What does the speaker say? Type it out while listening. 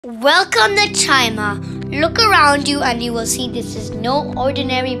Welcome to Chima. Look around you and you will see this is no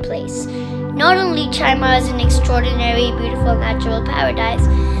ordinary place. Not only Chima is an extraordinary, beautiful natural paradise,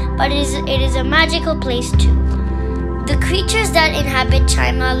 but it is a magical place too. The creatures that inhabit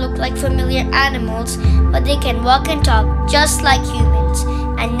Chima look like familiar animals, but they can walk and talk just like humans.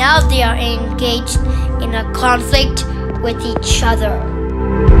 And now they are engaged in a conflict with each other.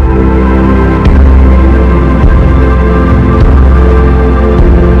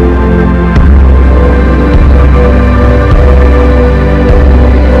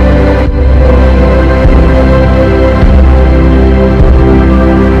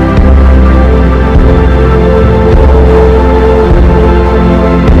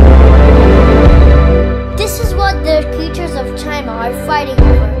 Are fighting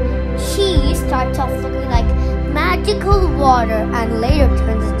over. Chi starts off looking like magical water and later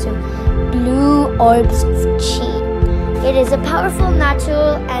turns into blue orbs of chi. It is a powerful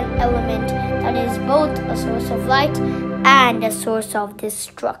natural element that is both a source of light and a source of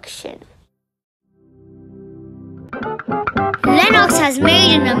destruction. Lennox has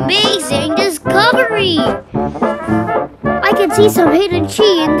made an amazing discovery. I can see some hidden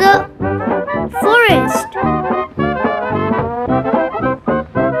chi in the forest.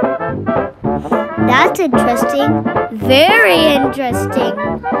 That's interesting. Very interesting.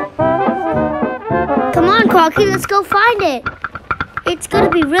 Come on, Crawley, let's go find it. It's gonna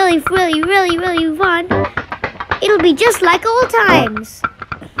be really fun. It'll be just like old times.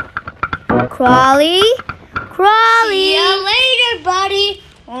 Crawley? See you later, buddy.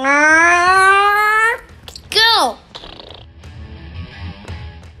 Go.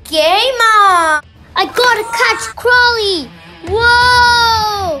 Game on. I gotta catch Crawley.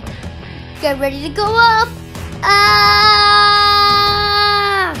 Whoa. Get ready to go up.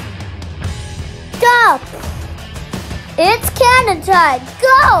 Go! It's cannon time.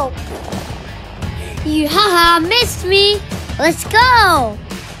 Go! You missed me. Let's go.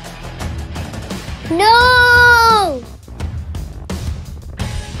 No!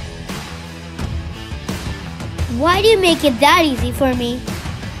 Why do you make it that easy for me?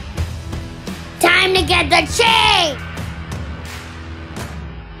 Time to get the chain!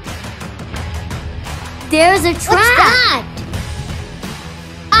 There's a trap! What's that?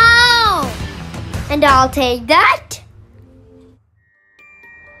 Ow! And I'll take that.